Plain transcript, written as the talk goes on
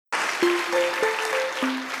Hi,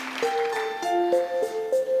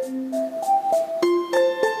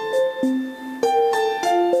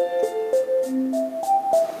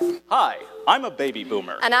 I'm a baby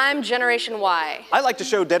boomer. And I'm Generation Y. I like to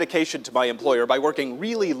show dedication to my employer by working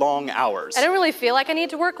really long hours. I don't really feel like I need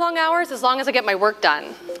to work long hours as long as I get my work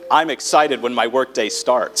done. I'm excited when my workday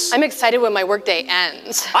starts. I'm excited when my workday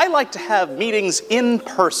ends. I like to have meetings in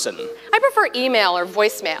person. I prefer email or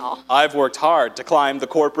voicemail. I've worked hard to climb the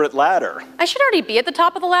corporate ladder. I should already be at the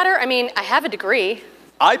top of the ladder. I mean, I have a degree.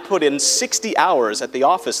 I put in 60 hours at the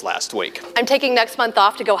office last week. I'm taking next month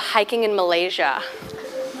off to go hiking in Malaysia.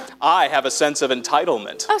 I have a sense of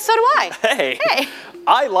entitlement. Oh, so do I. Hey.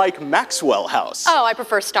 I like Maxwell House. Oh, I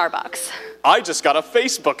prefer Starbucks. I just got a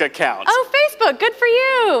Facebook account. Oh, Facebook, good for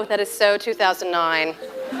you. That is so 2009.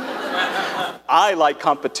 I like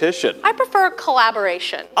competition. I prefer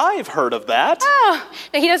collaboration. I've heard of that. Oh,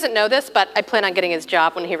 now he doesn't know this, but I plan on getting his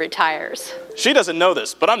job when he retires. She doesn't know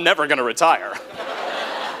this, but I'm never gonna retire.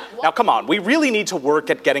 Now, come on, we really need to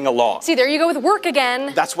work at getting along. See, there you go with work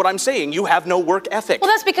again. That's what I'm saying. You have no work ethic.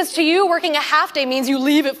 Well, that's because to you, working a half day means you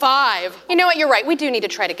leave at 5. You know what, you're right. We do need to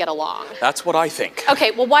try to get along. That's what I think.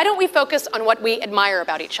 Okay, well, why don't we focus on what we admire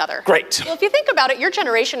about each other? Great. Well, if you think about it, your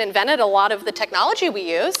generation invented a lot of the technology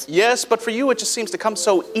we use. Yes, but for you, it just seems to come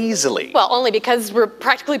so easily. Well, only because we're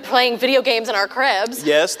practically playing video games in our cribs.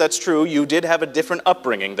 Yes, that's true. You did have a different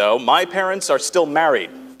upbringing, though. My parents are still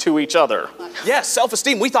married to each other. Yes,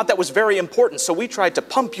 self-esteem, we thought that was very important, so we tried to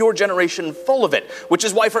pump your generation full of it, which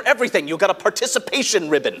is why for everything you got a participation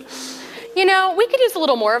ribbon. You know, we could use a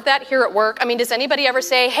little more of that here at work. I mean, does anybody ever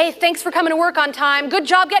say, hey, thanks for coming to work on time, good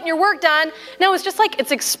job getting your work done? No, it's just like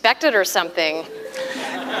it's expected or something.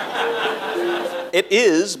 It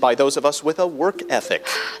is by those of us with a work ethic.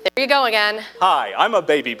 There you go again. Hi, I'm a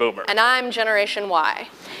baby boomer. And I'm Generation Y.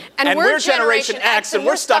 And we're Generation X, and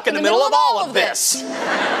we're stuck in the middle of all of this.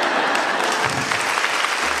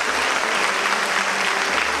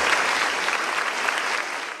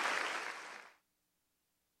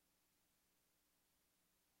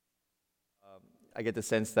 I get the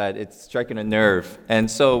sense that it's striking a nerve.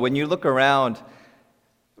 And so when you look around,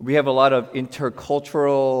 we have a lot of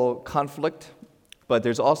intercultural conflict, but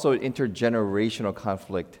there's also intergenerational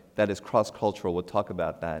conflict that is cross-cultural. We'll talk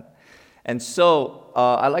about that. And so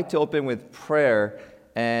I like to open with prayer,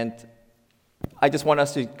 and I just want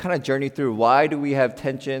us to kind of journey through why do we have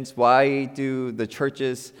tensions? Why do the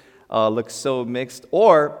churches look so mixed?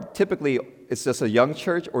 Or typically it's just a young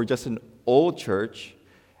church or just an old church,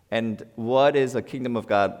 and what does a kingdom of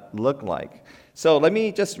God look like? So let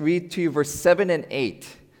me just read to you verse 7 and 8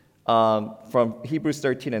 from Hebrews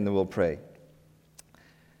 13, and then we'll pray.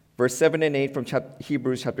 Verse 7 and 8 from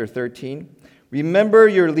Hebrews chapter 13. Remember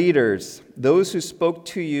your leaders, those who spoke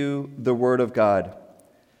to you the word of God.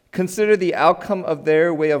 Consider the outcome of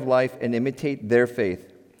their way of life and imitate their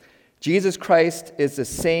faith. Jesus Christ is the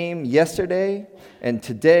same yesterday and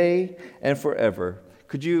today and forever.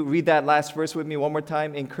 Could you read that last verse with me one more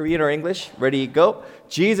time in Korean or English? Ready, go.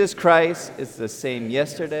 Jesus Christ is the same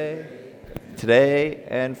yesterday, today,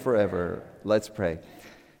 and forever. Let's pray.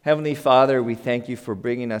 Heavenly Father, we thank you for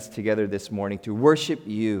bringing us together this morning to worship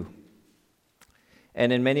you.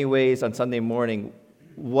 And in many ways, on Sunday morning,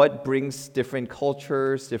 what brings different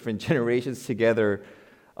cultures, different generations together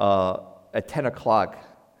at 10 o'clock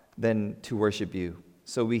than to worship you?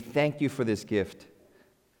 So we thank you for this gift.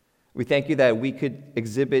 We thank you that we could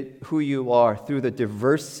exhibit who you are through the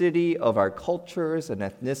diversity of our cultures and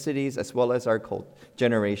ethnicities as well as our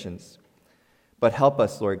generations. But help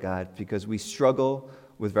us, Lord God, because we struggle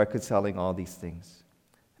with reconciling all these things.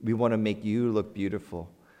 We want to make you look beautiful.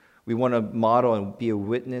 We want to model and be a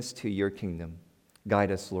witness to your kingdom.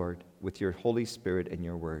 Guide us, Lord, with your Holy Spirit and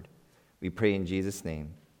your word. We pray in Jesus'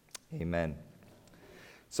 name. Amen.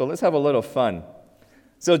 So let's have a little fun.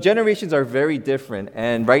 So generations are very different,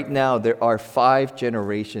 and right now there are 5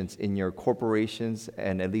 generations in your corporations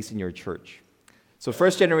and at least in your church. So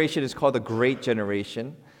first generation is called the Great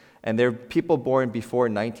Generation, and they're people born before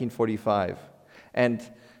 1945. And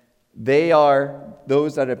they are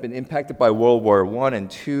those that have been impacted by World War I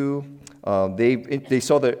and II. They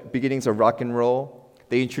saw the beginnings of rock and roll.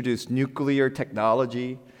 They introduced nuclear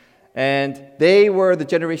technology. And they were the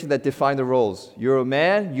generation that defined the roles. You're a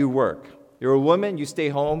man, you work. You're a woman, you stay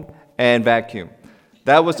home and vacuum.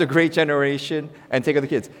 That was the Great Generation, and take care of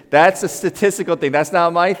the kids. That's a statistical thing. That's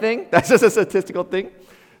not my thing. That's just a statistical thing.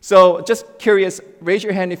 So just curious, raise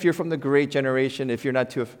your hand if you're from the Great Generation. If you're not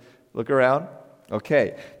too, look around.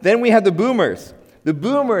 Okay. Then we have the boomers. The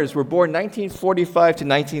boomers were born 1945 to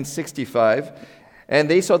 1965, and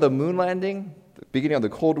they saw the moon landing, the beginning of the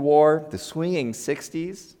Cold War, the swinging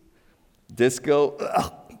 60s. disco,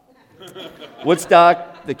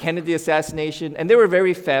 Woodstock, the Kennedy assassination, and they were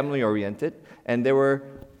very family-oriented, and they were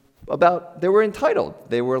entitled.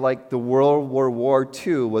 They were like the World War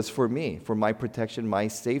II was for me, for my protection, my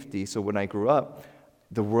safety. So when I grew up,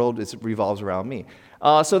 the world revolves around me.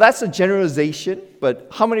 So that's a generalization, but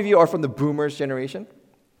how many of you are from the boomers generation?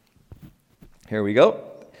 Here we go.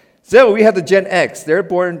 So we have the Gen X. They're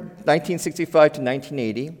born 1965 to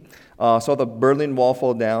 1980. Saw the Berlin Wall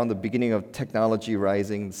fall down, the beginning of technology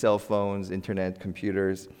rising, cell phones, internet,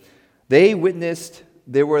 computers. They were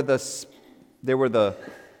the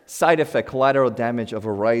side effect, collateral damage of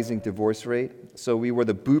a rising divorce rate. So we were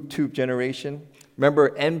the boob tube generation. Remember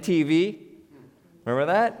MTV? Remember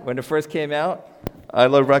that? When it first came out? I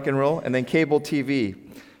love rock and roll. And then cable TV.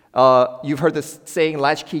 You've heard the saying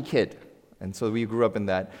latchkey kid. And so we grew up in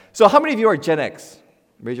that. So how many of you are Gen X?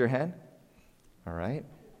 Raise your hand. All right.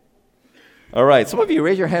 All right. Some of you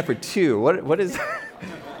raise your hand for two. What is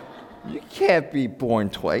You can't be born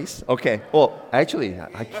twice. Okay. Well, actually,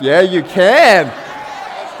 yeah, you can.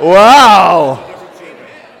 Wow.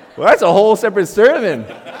 Well, that's a whole separate sermon.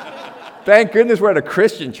 Thank goodness we're at a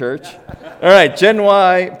Christian church. All right, Gen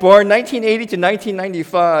Y, born 1980 to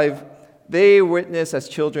 1995, they witnessed as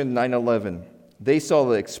children 9/11. They saw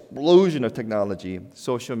the explosion of technology,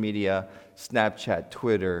 social media, Snapchat,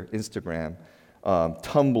 Twitter, Instagram,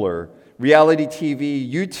 Tumblr, reality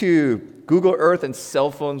TV, YouTube, Google Earth, and cell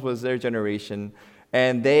phones was their generation.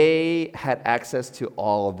 And they had access to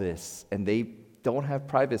all of this, and they don't have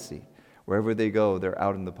privacy. Wherever they go, they're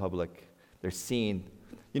out in the public. They're seen.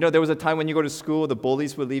 You know, there was a time when you go to school, the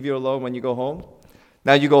bullies would leave you alone when you go home.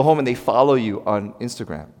 Now you go home and they follow you on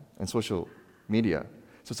Instagram and social media.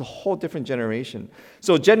 So it's a whole different generation.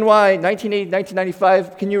 So Gen Y, 1980,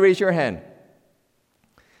 1995, can you raise your hand?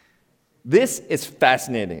 This is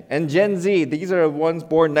fascinating. And Gen Z, these are the ones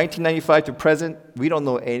born 1995 to present. We don't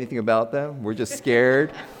know anything about them. We're just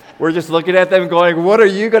scared. We're just looking at them going, what are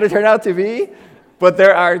you going to turn out to be? But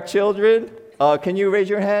they're our children. Can you raise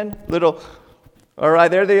your hand? All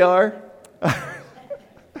right, there they are.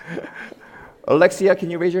 Alexia,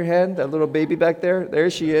 can you raise your hand? That little baby back there?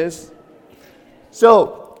 There she is.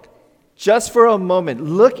 So, just for a moment,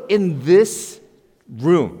 look in this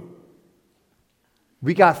room.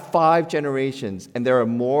 We got 5 generations, and there are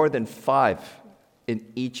more than 5 in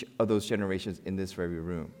each of those generations in this very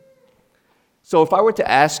room. So if I were to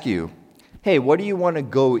ask you, hey, what do you want to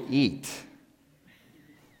go eat?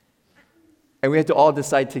 And we had to all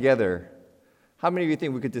decide together, how many of you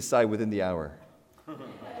think we could decide within the hour?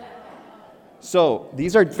 So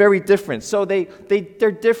these are very different. So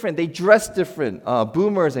they're different. They dress different.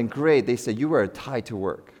 Boomers and gray, they say, you wear a tie to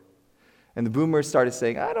work. And the boomers started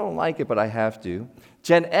saying, I don't like it, but I have to.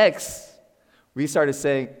 Gen X, we started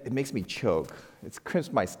saying, it makes me choke. It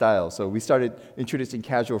crimps my style. So we started introducing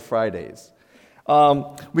casual Fridays.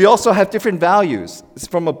 We also have different values. It's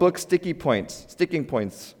from a book, Sticking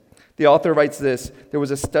Points. The author writes this: there was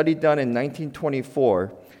a study done in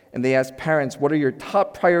 1924, and they asked parents, what are your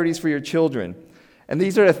top priorities for your children? And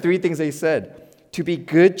these are the 3 things they said: to be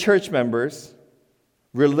good church members,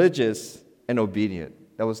 religious, and obedient.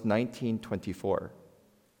 That was 1924.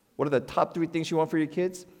 What are the top 3 things you want for your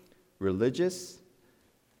kids? Religious,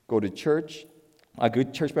 go to church,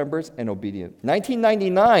 good church members, and obedient.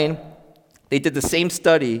 1999, they did the same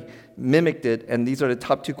study, mimicked it, and these are the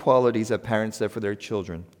top 2 qualities that parents said for their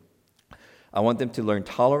children. I want them to learn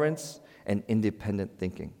tolerance and independent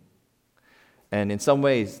thinking. And in some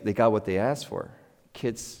ways, they got what they asked for.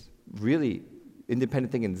 Kids, really,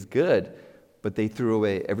 independent thinking is good, but they threw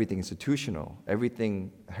away everything institutional,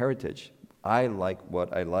 everything heritage. I like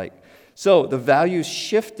what I like. So the values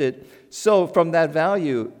shifted. So from that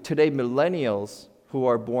value, today millennials who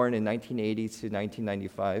are born in 1980 to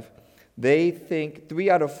 1995, they think 3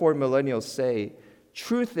 out of 4 millennials say,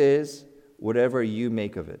 truth is whatever you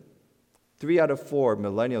make of it. 3 out of 4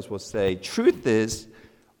 millennials will say, truth is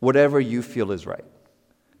whatever you feel is right.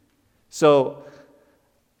 So,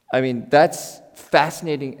 that's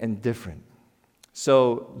fascinating and different.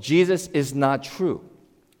 So Jesus is not true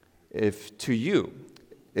if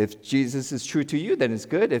Jesus is true to you, then it's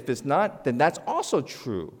good. If it's not, then that's also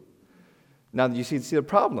true. Now you see the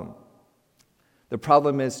problem. The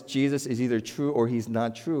problem is Jesus is either true or he's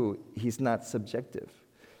not true. He's not subjective.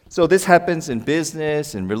 So this happens in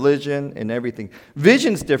business, in religion, in everything.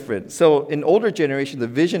 Vision's different. So in older generation, the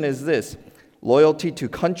vision is this: loyalty to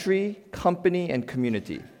country, company, and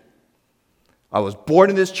community. I was born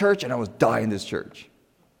in this church and I was die in this church.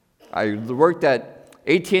 I worked at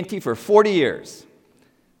AT&T for 40 years.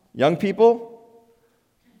 Young people,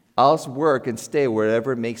 I'll work and stay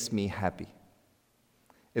wherever makes me happy.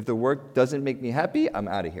 If the work doesn't make me happy, I'm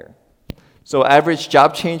out of here. So average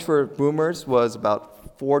job change for boomers was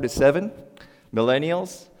about 4 to 7.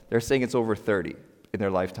 Millennials, they're saying it's over 30 in their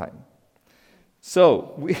lifetime.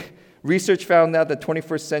 So research found out that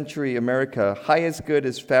 21st century America, highest good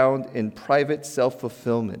is found in private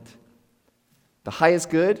self-fulfillment. The highest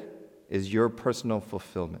good is your personal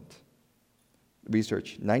fulfillment.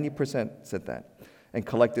 Research, 90% said that. And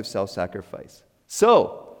collective self-sacrifice.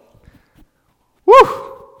 So,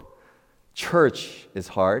 church is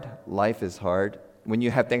hard. Life is hard. When you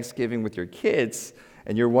have Thanksgiving with your kids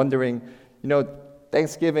and you're wondering,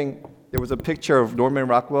 Thanksgiving, there was a picture of Norman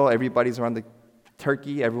Rockwell. Everybody's around the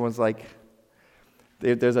turkey. Everyone's like,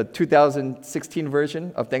 there's a 2016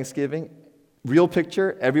 version of Thanksgiving. Real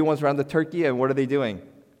picture. Everyone's around the turkey. And what are they doing?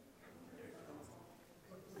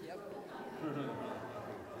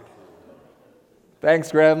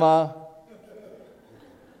 Thanks, Grandma.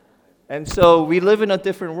 And so we live in a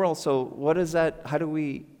different world. So what is that? How do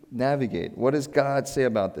we navigate? What does God say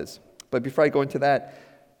about this? But before I go into that,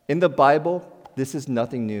 in the Bible, this is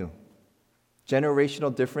nothing new.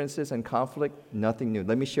 Generational differences and conflict, nothing new.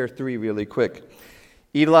 Let me share 3 really quick.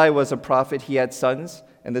 Eli was a prophet. He had sons.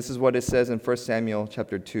 And this is what it says in 1 Samuel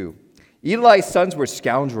chapter 2. Eli's sons were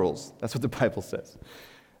scoundrels. That's what the Bible says.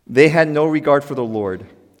 They had no regard for the Lord.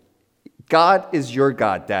 God is your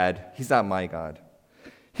God, Dad. He's not my God.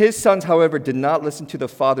 His sons, however, did not listen to the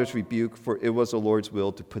father's rebuke, for it was the Lord's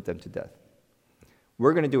will to put them to death.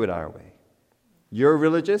 We're going to do it our way. You're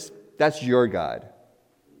religious? That's your God.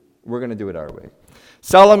 We're going to do it our way.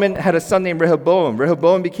 Solomon had a son named Rehoboam.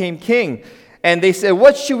 Rehoboam became king. And they said,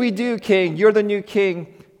 "What should we do, king? You're the new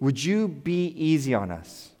king. Would you be easy on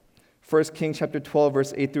us?" 1 Kings chapter 12,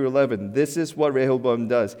 verse 8 through 11. This is what Rehoboam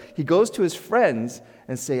does. He goes to his friends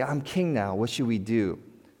and say, "I'm king now. What should we do?"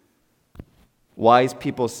 Wise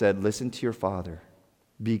people said, "Listen to your father.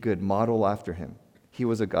 Be good. Model after him." He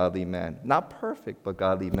was a godly man. Not perfect, but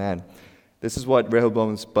godly man. This is what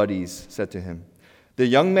Rehoboam's buddies said to him. The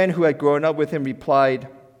young men who had grown up with him replied,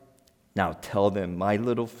 "Now tell them, my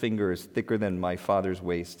little finger is thicker than my father's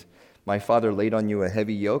waist. My father laid on you a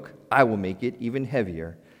heavy yoke. I will make it even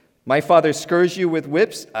heavier. My father scourged you with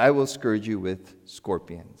whips. I will scourge you with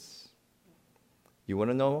scorpions." You want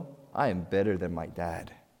to know? I am better than my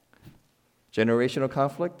dad. Generational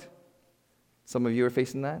conflict? Some of you are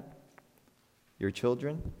facing that? Your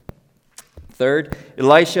children? Third,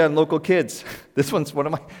 Elisha and local kids. This one's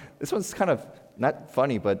kind of not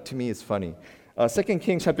funny, but to me it's funny. 2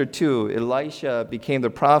 Kings chapter 2, Elisha became the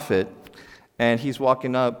prophet, and he's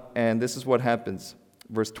walking up, and this is what happens.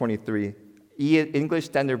 Verse 23. English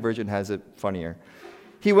Standard Version has it funnier.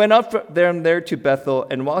 He went up from there to Bethel,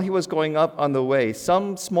 and while he was going up on the way,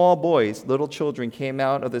 some small boys, little children, came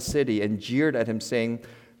out of the city and jeered at him, saying,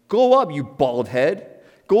 "Go up, you bald head!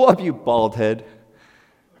 Go up, you bald head!"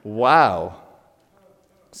 Wow.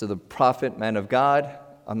 So the prophet, man of God,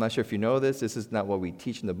 I'm not sure if you know this. This is not what we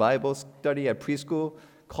teach in the Bible study at preschool,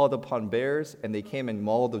 called upon bears, and they came and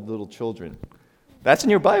mauled the little children. That's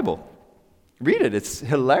in your Bible. Read it. It's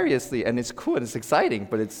hilariously, and it's cool, and it's exciting,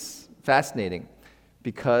 but it's fascinating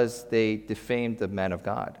because they defamed the man of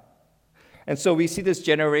God. And so we see this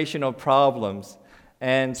generational problems.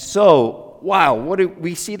 And so, wow,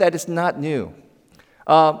 we see that it's not new.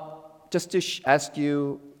 Just to ask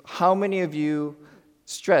you, how many of you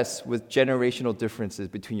stress with generational differences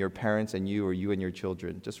between your parents and you, or you and your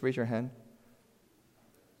children? Just raise your hand.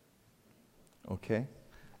 Okay.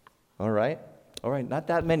 All right, not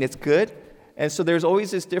that many. It's good. And so there's always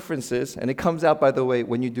these differences, and it comes out, by the way,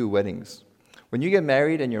 when you do weddings. When you get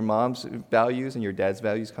married and your mom's values and your dad's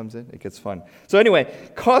values comes in, it gets fun. So anyway,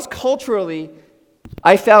 cross-culturally,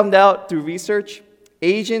 I found out through research,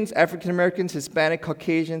 Asians, African Americans, Hispanic,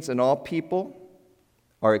 Caucasians, and all people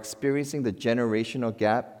are experiencing the generational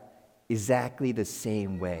gap exactly the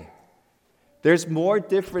same way. There's more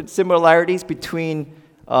different similarities between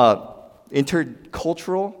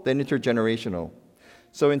intercultural than intergenerational.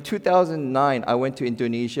 So in 2009, I went to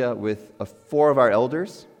Indonesia with 4 of our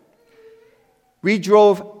elders. We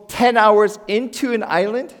drove 10 hours into an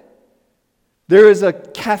island. There is a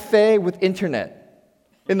cafe with internet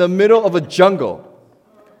in the middle of a jungle.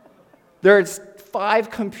 There's 5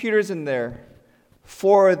 computers in there.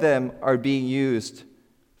 4 of them are being used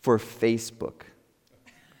for Facebook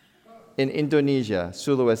in Indonesia,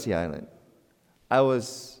 Sulawesi Island. I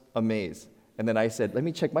was amazed. And then I said, let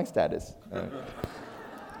me check my status.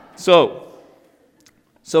 So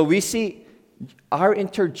we see our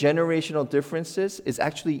intergenerational differences is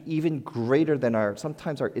actually even greater than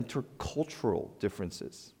sometimes our intercultural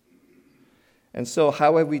differences. And so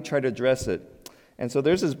how have we tried to address it? And so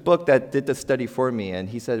there's this book that did the study for me, and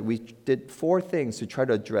he said we did 4 things to try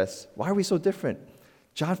to address why are we so different.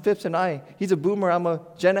 John Phipps and I, he's a boomer, I'm a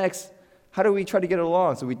Gen X. How do we try to get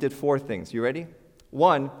along? So we did 4 things. You ready?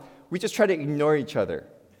 1, we just try to ignore each other.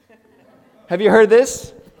 Have you heard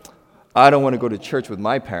this? I don't want to go to church with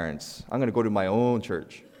my parents. I'm going to go to my own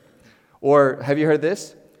church. Or have you heard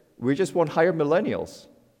this? We just won't hire millennials.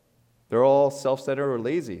 They're all self-centered or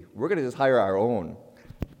lazy. We're going to just hire our own.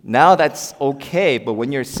 Now that's okay, but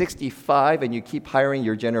when you're 65 and you keep hiring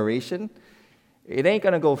your generation, it ain't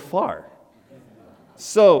going to go far.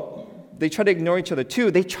 So they try to ignore each other.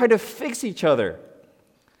 2, they try to fix each other.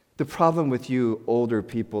 The problem with you older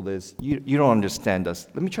people is you don't understand us.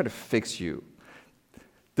 Let me try to fix you.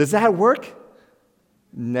 Does that work?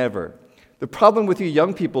 Never. The problem with you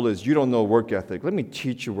young people is you don't know work ethic. Let me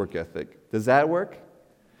teach you work ethic. Does that work?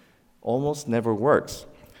 Almost never works.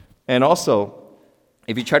 And also,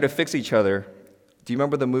 if you try to fix each other, do you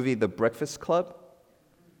remember the movie The Breakfast Club?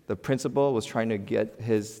 The principal was trying to get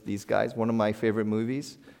these guys, one of my favorite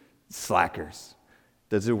movies, slackers.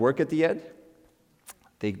 Does it work at the end?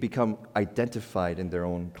 They become identified in their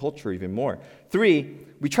own culture even more. 3,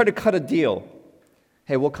 we try to cut a deal.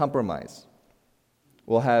 Hey, we'll compromise.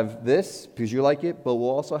 We'll have this because you like it, but we'll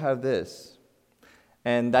also have this.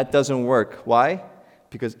 And that doesn't work. Why?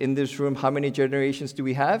 Because in this room, how many generations do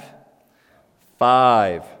we have?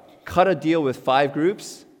 5. Cut a deal with 5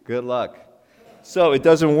 groups? Good luck. So it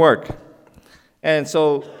doesn't work. And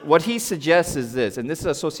so what he suggests is this, and this is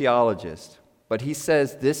a sociologist, but he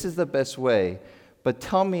says this is the best way, but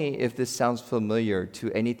tell me if this sounds familiar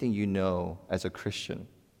to anything you know as a Christian.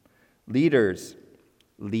 Leaders,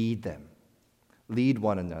 lead them. Lead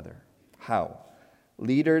one another. How?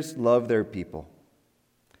 Leaders love their people.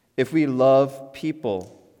 If we love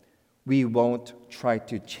people, we won't try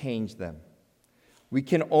to change them. We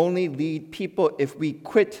can only lead people if we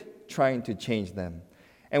quit trying to change them.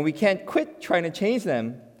 And we can't quit trying to change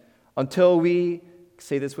them until we,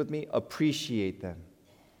 say this with me, appreciate them.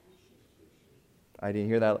 I didn't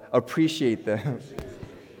hear that. Appreciate them.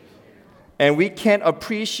 And we can't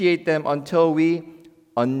appreciate them until we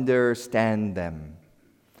understand them.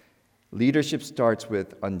 Leadership starts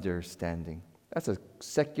with understanding. That's a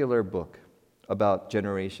secular book about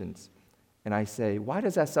generations. And I say, why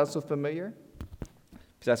does that sound so familiar?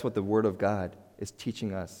 Because that's what the Word of God is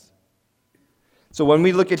teaching us. So when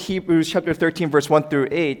we look at Hebrews chapter 13, verse 1 through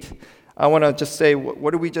 8, I want to just say,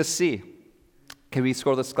 what do we just see? Can we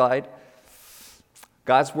scroll the slide?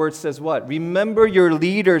 God's Word says what? Remember your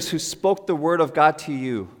leaders who spoke the Word of God to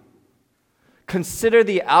you. Consider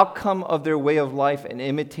the outcome of their way of life and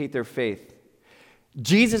imitate their faith.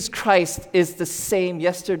 Jesus Christ is the same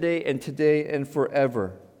yesterday and today and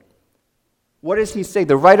forever. What does he say?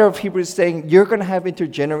 The writer of Hebrews is saying, you're going to have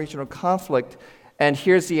intergenerational conflict. And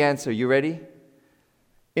here's the answer. You ready?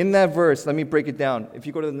 In that verse, let me break it down. If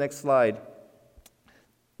you go to the next slide.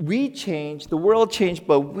 We change, the world changed,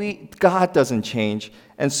 but God doesn't change.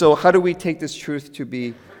 And so how do we take this truth to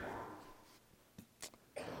be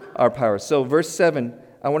our power? So verse 7,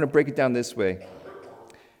 I want to break it down this way.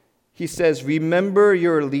 He says, remember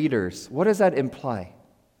your leaders. What does that imply?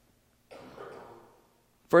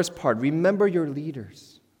 First part, remember your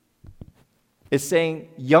leaders. It's saying,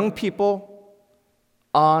 young people,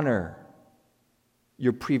 honor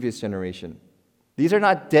your previous generation. These are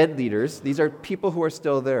not dead leaders. These are people who are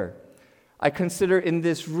still there. I consider in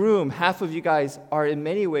this room, half of you guys are in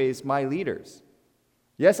many ways my leaders.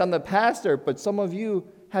 Yes, I'm the pastor, but some of you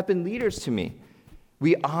have been leaders to me.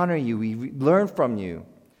 We honor you. We learn from you.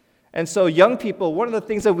 And so young people, one of the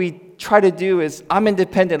things that we try to do is, I'm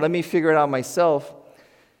independent. Let me figure it out myself.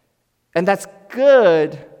 And that's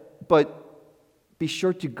good, but be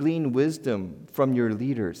sure to glean wisdom from your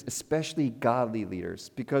leaders, especially godly leaders.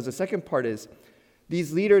 Because the second part is,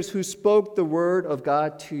 these leaders who spoke the word of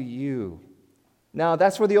God to you. Now,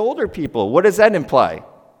 that's for the older people. What does that imply?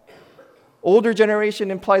 Older generation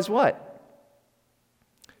implies what?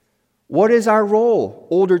 What is our role?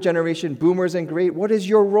 Older generation, boomers and great. What is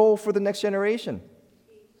your role for the next generation?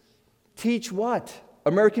 Teach what?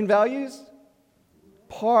 American values?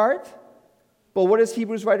 Part. But what is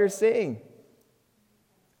Hebrews writer saying?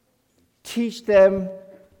 Teach them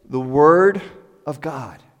the word of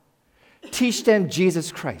God. Teach them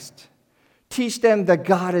Jesus Christ. Teach them that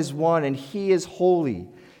God is one and He is holy.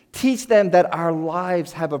 Teach them that our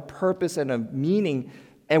lives have a purpose and a meaning,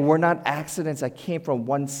 and we're not accidents that came from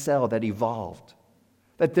one cell that evolved.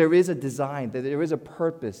 That there is a design, that there is a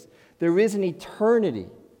purpose, there is an eternity.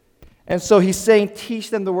 And so he's saying,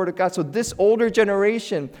 teach them the word of God. So this older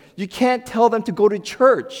generation, you can't tell them to go to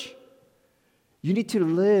church. You need to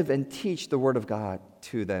live and teach the Word of God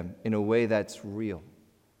to them in a way that's real.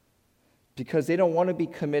 Because they don't want to be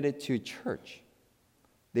committed to church.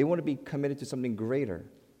 They want to be committed to something greater.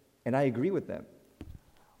 And I agree with them.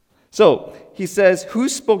 So he says, who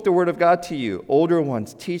spoke the word of God to you? Older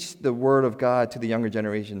ones, teach the word of God to the younger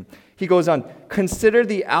generation. He goes on, consider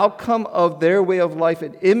the outcome of their way of life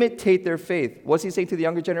and imitate their faith. What's he saying to the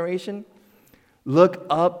younger generation? Look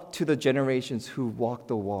up to the generations who walk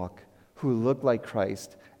the walk, who look like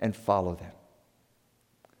Christ, and follow them.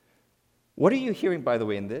 What are you hearing, by the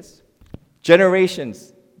way, in this?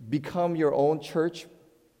 Generations, become your own church.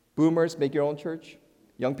 Boomers, make your own church.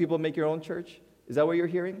 Young people, make your own church. Is that what you're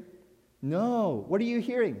hearing? No. What are you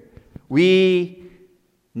hearing? We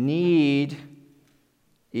need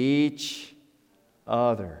each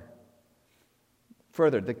other.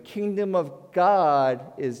 Further, the kingdom of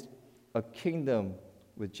God is a kingdom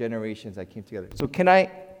with generations that came together. So can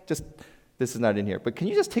I just, this is not in here, but can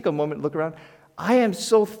you just take a moment and look around? I am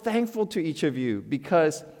so thankful to each of you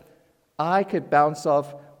because I could bounce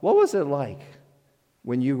off, what was it like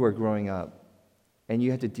when you were growing up and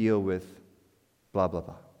you had to deal with blah, blah,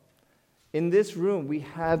 blah. In this room, we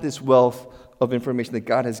have this wealth of information that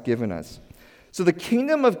God has given us. So the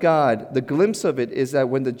kingdom of God, the glimpse of it is that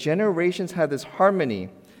when the generations have this harmony,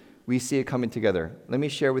 we see it coming together. Let me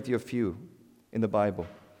share with you a few in the Bible.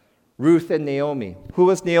 Ruth and Naomi. Who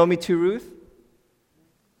was Naomi to Ruth?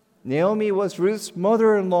 Naomi was Ruth's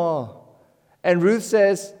mother-in-law. And Ruth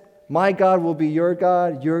says, my God will be your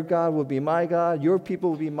God will be my God, your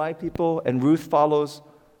people will be my people. And Ruth follows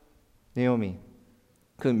Naomi.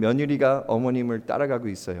 그 며느리가 어머님을 따라가고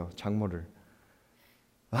있어요, 장모를.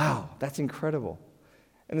 Wow, that's incredible.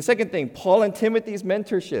 And the second thing, Paul and Timothy's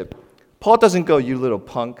mentorship. Paul doesn't go, you little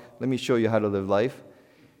punk, let me show you how to live life.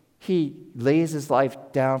 He lays his life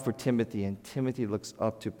down for Timothy, and Timothy looks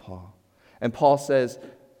up to Paul. And Paul says,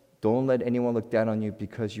 don't let anyone look down on you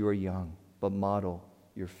because you are young, but model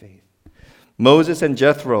your faith. Moses and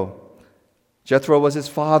Jethro. Jethro was his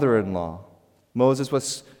father-in-law. Moses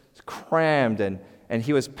was crammed and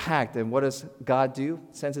he was packed. And what does God do?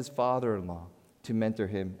 Sends his father-in-law to mentor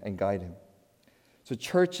him and guide him. So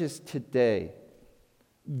churches today,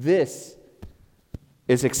 this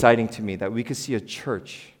is exciting to me, that we could see a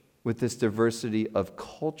church with this diversity of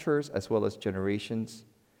cultures as well as generations.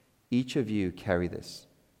 Each of you carry this.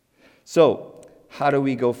 So how do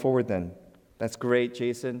we go forward then? That's great,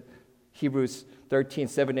 Jason. Hebrews 13,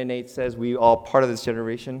 7 and 8 says we all part of this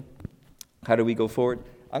generation. How do we go forward?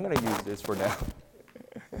 I'm going to use this for now.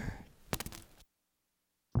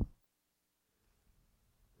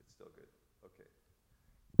 It's still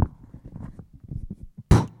good.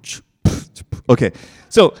 Okay.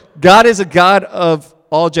 So God is a God of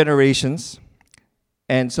all generations.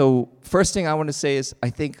 And so first thing I want to say is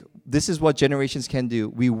I think this is what generations can do.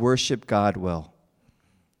 We worship God well.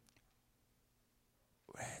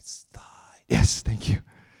 Yes, thank you.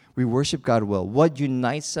 We worship God well. What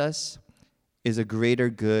unites us is a greater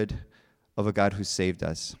good of a God who saved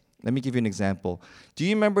us. Let me give you an example. Do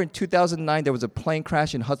you remember in 2009 there was a plane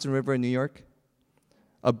crash in Hudson River in New York?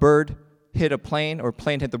 A bird hit a plane, or a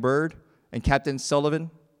plane hit the bird, and Captain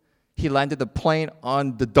Sullivan, he landed the plane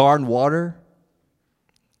on the darn water.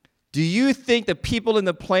 Do you think the people in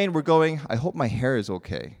the plane were going, I hope my hair is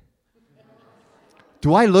okay?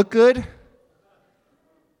 Do I look good?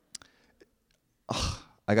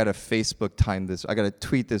 I got to Facebook time this. I got to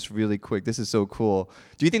tweet this really quick. This is so cool.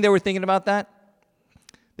 Do you think they were thinking about that?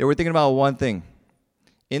 They were thinking about one thing.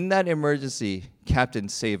 In that emergency, Captain,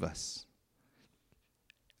 save us.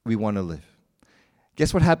 We want to live.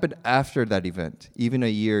 Guess what happened after that event? Even a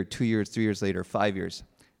year, 2 years, 3 years later, 5 years.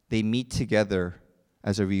 They meet together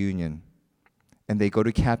as a reunion. And they go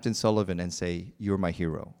to Captain Sullivan and say, you're my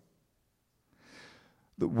hero.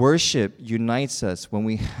 The worship unites us when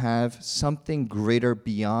we have something greater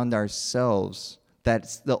beyond ourselves.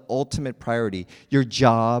 That's the ultimate priority. Your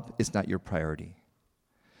job is not your priority.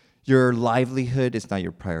 Your livelihood is not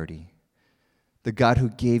your priority. The God who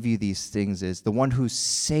gave you these things is the one who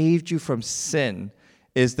saved you from sin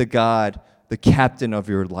is the God, the captain of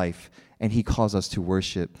your life, and he calls us to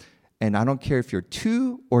worship. And I don't care if you're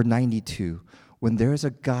 2 or 92, when there is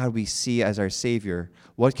a God we see as our Savior,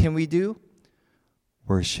 what can we do?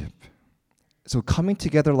 Worship. So coming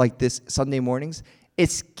together like this Sunday mornings,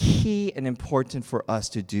 it's key and important for us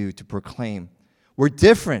to do, to proclaim. We're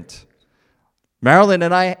different. Marilyn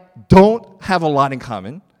and I don't have a lot in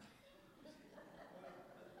common.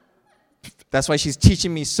 That's why she's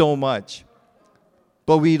teaching me so much.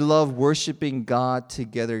 But we love worshiping God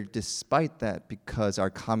together despite that, because our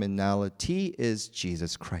commonality is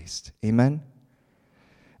Jesus Christ. Amen?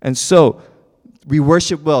 And so we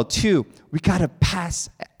worship well. 2, we got to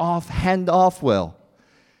hand off well.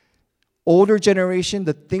 Older generation,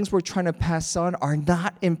 the things we're trying to pass on are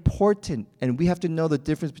not important. And we have to know the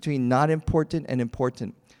difference between not important and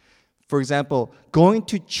important. For example, going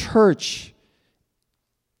to church,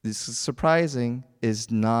 this is surprising,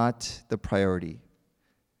 is not the priority.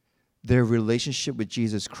 Their relationship with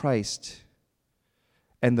Jesus Christ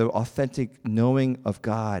and the authentic knowing of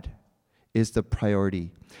God is the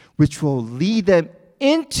priority, which will lead them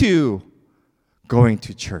into going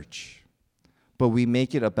to church. But we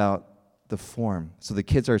make it about the form. So the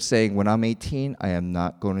kids are saying, when I'm 18, I am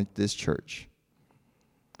not going to this church.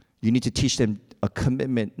 You need to teach them a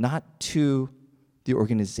commitment not to the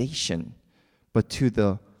organization, but to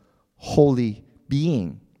the holy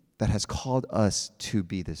being that has called us to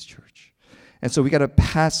be this church. And so we got to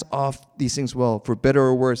pass off these things well, for better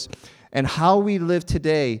or worse. And how we live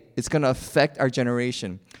today is going to affect our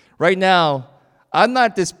generation. Right now, I'm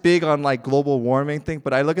not this big on like global warming thing,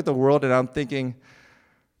 but I look at the world and I'm thinking,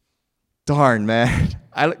 darn, man.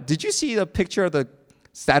 Did you see the picture of the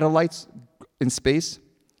satellites in space?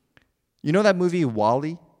 You know that movie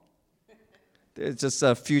WALL-E? It's just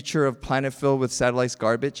a future of planet filled with satellites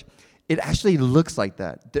garbage. It actually looks like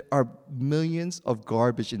that. There are millions of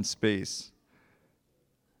garbage in space.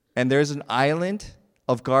 And there's an island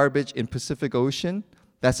of garbage in Pacific Ocean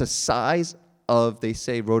that's the size of, they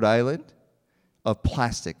say, Rhode Island, of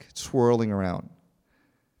plastic swirling around.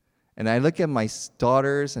 And I look at my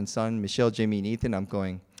daughters and son, Michelle, Jamie, and Ethan, I'm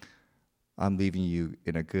going, I'm leaving you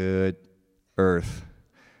in a good earth.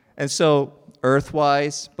 And so,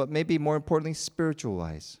 earth-wise, but maybe more importantly,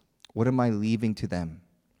 spiritual-wise, what am I leaving to them,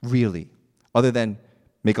 really, other than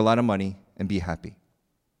make a lot of money and be happy?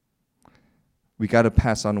 We got to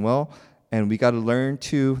pass on well, and we got to learn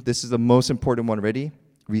to, this is the most important one already,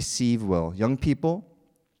 receive well. Young people,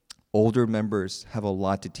 older members have a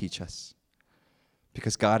lot to teach us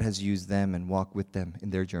because God has used them and walked with them in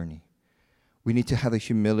their journey. We need to have the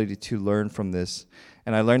humility to learn from this.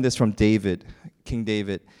 And I learned this from David, King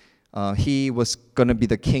David. He was going to be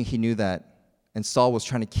the king. He knew that. And Saul was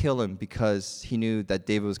trying to kill him because he knew that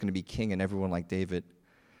David was going to be king and everyone liked David.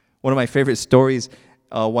 One of my favorite stories,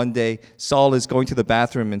 one day, Saul is going to the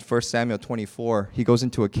bathroom in 1 Samuel 24. He goes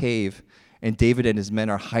into a cave, and David and his men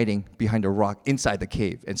are hiding behind a rock inside the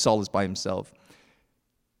cave, and Saul is by himself.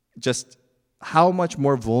 Just how much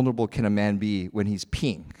more vulnerable can a man be when he's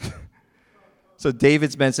peeing? So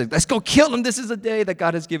David's men said, let's go kill him. This is a day that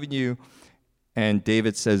God has given you. And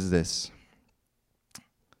David says this,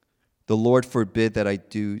 the Lord forbid that I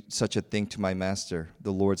do such a thing to my master,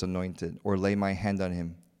 the Lord's anointed, or lay my hand on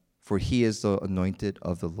him, for he is the anointed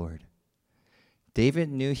of the Lord. David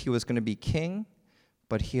knew he was going to be king,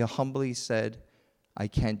 but he humbly said, I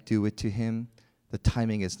can't do it to him. The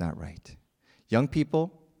timing is not right. Young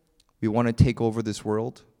people, we want to take over this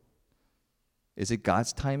world. Is it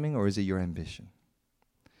God's timing or is it your ambition?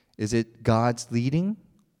 Is it God's leading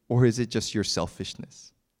or is it just your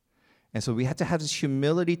selfishness? And so we have to have this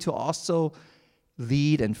humility to also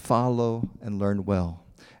lead and follow and learn well.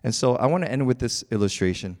 And so I want to end with this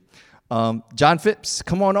illustration. John Phipps,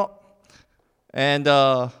 come on up. And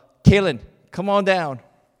Kaylin, come on down.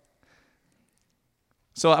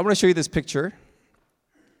 So I want to show you this picture.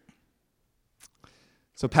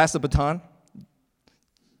 So pass the baton.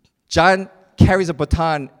 John carries a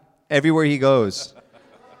baton everywhere he goes.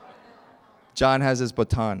 John has his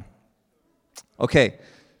baton. Okay,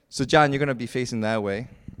 so John, you're going to be facing that way.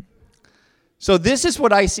 So this is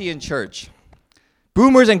what I see in church.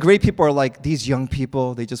 Boomers and great people are like these young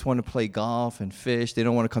people. They just want to play golf and fish. They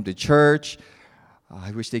don't want to come to church.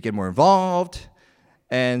 I wish they get more involved.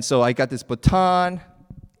 And so I got this baton.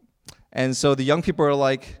 And so the young people are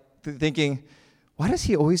like thinking, why does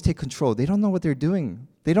he always take control? They don't know what they're doing.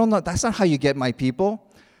 They don't know. That's not how you get my people.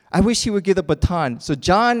 I wish he would give the baton. So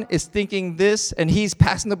John is thinking this, and he's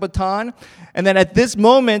passing the baton. And then at this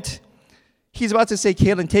moment, he's about to say,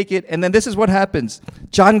 Kaylin, take it. And then this is what happens.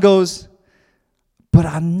 John goes, but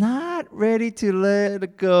I'm not ready to let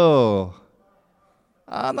it go.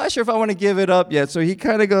 I'm not sure if I want to give it up yet. So he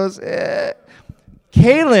kind of goes,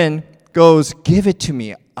 Kaylin goes, give it to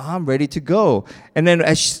me. I'm ready to go. And then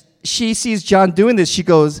as she sees John doing this, she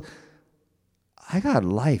goes, I got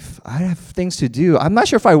life. I have things to do. I'm not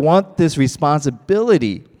sure if I want this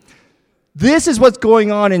responsibility. This is what's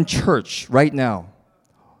going on in church right now.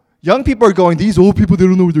 Young people are going, these old people, they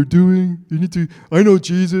don't know what they're doing. They need to, I know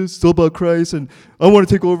Jesus, it's all about Christ, and I want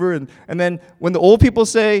to take over. And then when the old people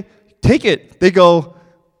say, take it, they go,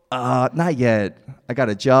 not yet. I got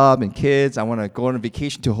a job and kids. I want to go on a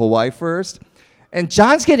vacation to Hawaii first. And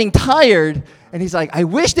John's getting tired, and he's like, I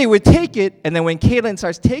wish they would take it. And then when Kaylin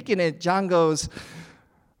starts taking it, John goes,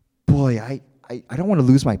 boy, I don't want to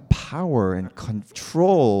lose my power and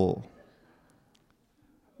control.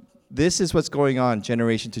 This is what's going on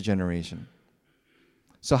generation to generation.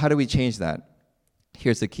 So how do we change that?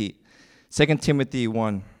 Here's the key. 2 Timothy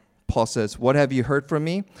 1, Paul says, what have you heard from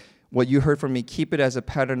me? What you heard from me, keep it as a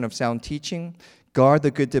pattern of sound teaching. Guard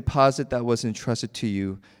the good deposit that was entrusted to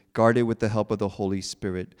you. Guard it with the help of the Holy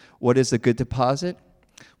Spirit. What is a good deposit?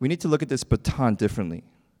 We need to look at this baton differently.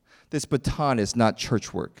 This baton is not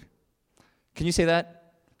church work. Can you say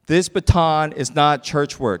that? This baton is not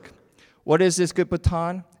church work. What is this good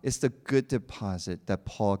baton? It's the good deposit that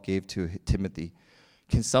Paul gave to Timothy.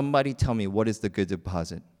 Can somebody tell me what is the good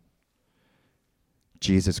deposit?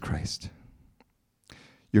 Jesus Christ.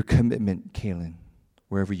 Your commitment, Kaylin,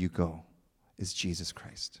 wherever you go, is Jesus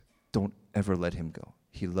Christ. Don't ever let him go.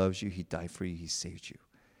 He loves you. He died for you. He saved you.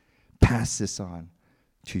 Pass this on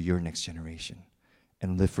to your next generation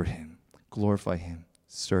and live for him. Glorify him.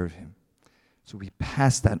 Serve him. So we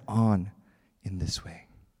pass that on in this way.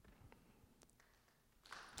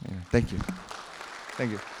 Yeah, thank you.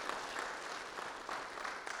 Thank you.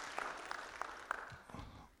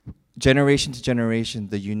 Generation to generation,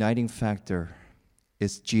 the uniting factor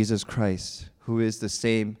is Jesus Christ, who is the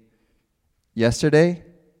same yesterday,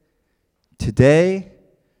 today,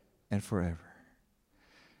 and forever.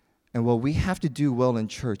 And what we have to do well in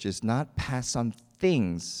church is not pass on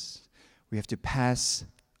things. We have to pass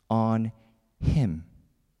on him,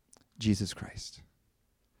 Jesus Christ.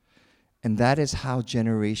 And that is how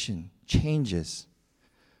generation changes.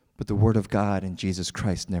 But the Word of God and Jesus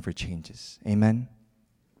Christ never changes. Amen?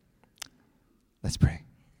 Let's pray.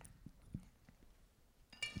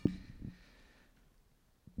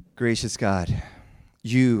 Gracious God,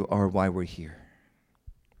 you are why we're here.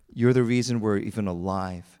 You're the reason we're even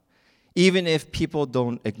alive. Even if people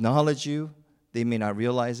don't acknowledge you, they may not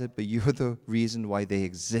realize it, but you're the reason why they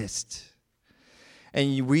exist.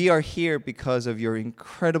 And we are here because of your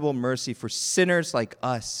incredible mercy for sinners like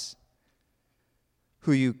us,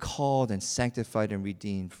 who you called and sanctified and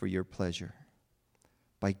redeemed for your pleasure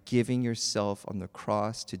by giving yourself on the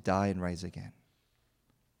cross to die and rise again.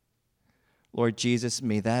 Lord Jesus,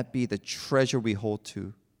 may that be the treasure we hold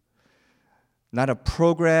to. Not a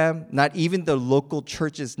program, not even the local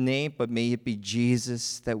church's name, but may it be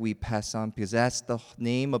Jesus that we pass on, because that's the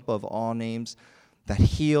name above all names that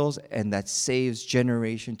heals and that saves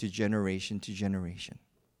generation to generation to generation.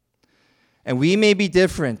 And we may be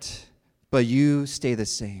different, but you stay the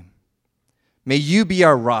same. May you be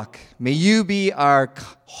our rock. May you be our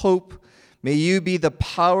hope. May you be the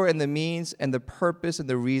power and the means and the purpose and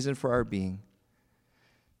the reason for our being.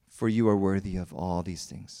 For you are worthy of all these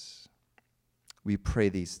things. We pray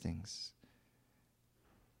these things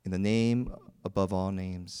in the name above all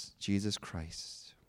names, Jesus Christ.